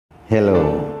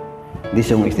Hello, this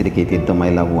song is dedicated to my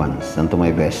loved ones and to my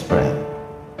best friend.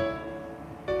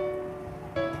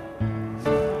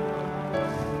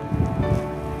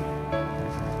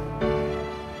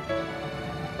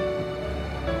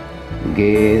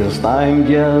 Guess I'm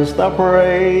just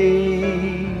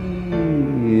afraid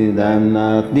I'm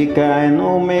not the kind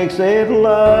who makes it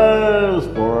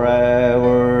last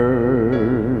forever.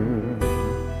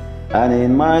 And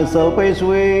in my selfish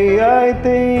way I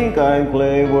think I'm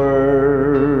clever,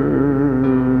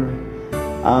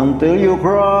 until you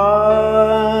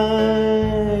cry.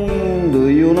 Do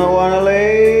you not wanna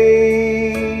leave?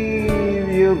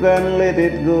 You can let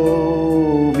it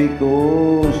go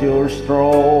because you're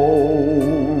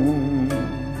strong.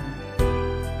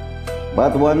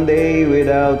 But one day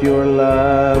without your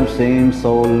love seems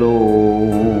so long,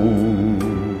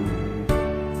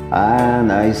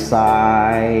 and I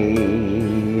sigh,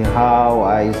 how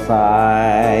I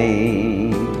sigh.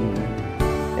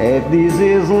 If this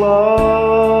is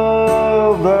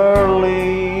love,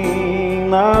 darling,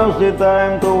 now's the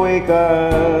time to wake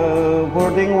up.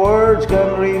 Hurting words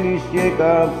can really shake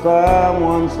up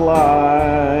someone's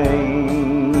life.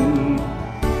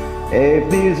 If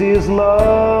this is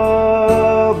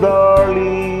love,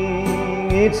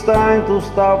 darling, it's time to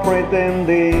stop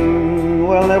pretending.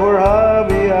 We'll never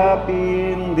have a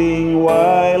happy ending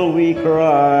while we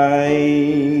cry.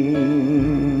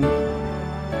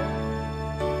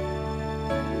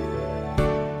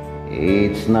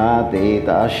 It's not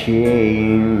a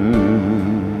shame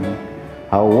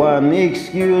how one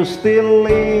excuse still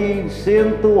leads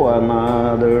into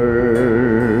another.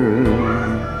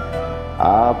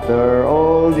 After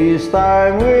all this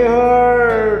time we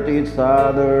hurt each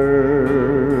other.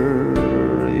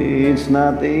 It's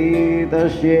not a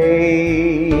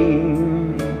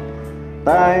shame.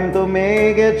 Time to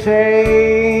make a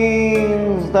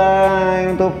change.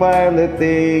 Time to find the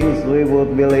things we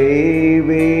would believe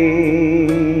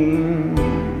in.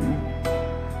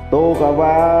 Talk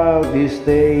about the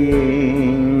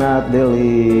staying, not the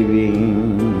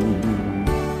living.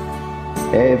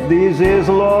 If this is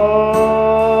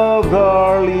love,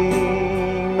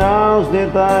 darling, now's the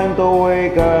time to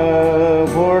wake up.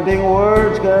 Hurting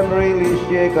words can really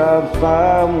shake up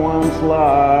someone's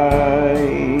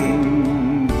life.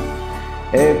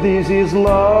 If this is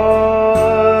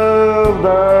love,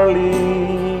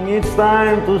 darling, it's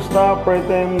time to stop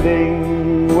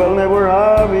pretending. We'll never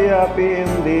have a happy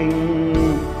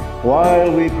ending while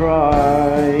we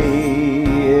cry.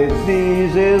 If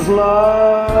this is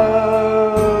love,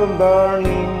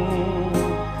 darling,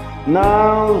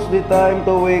 now's the time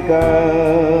to wake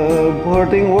up.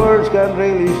 Hurting words can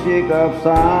really shake up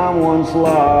someone's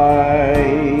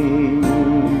life.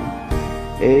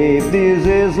 If this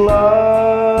is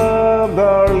love,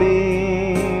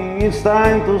 darling, it's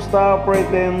time to stop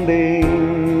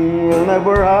pretending. We'll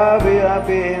never have a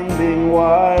happy ending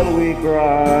while we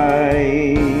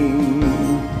cry.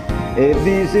 If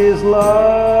this is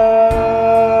love,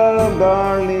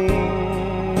 darling,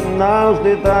 now's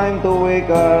the time to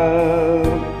wake up.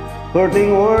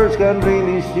 Hurting words can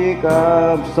really shake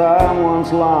up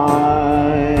someone's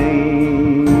life.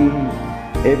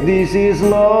 If this is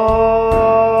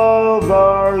love,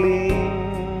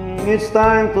 darling, it's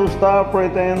time to stop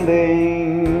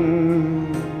pretending.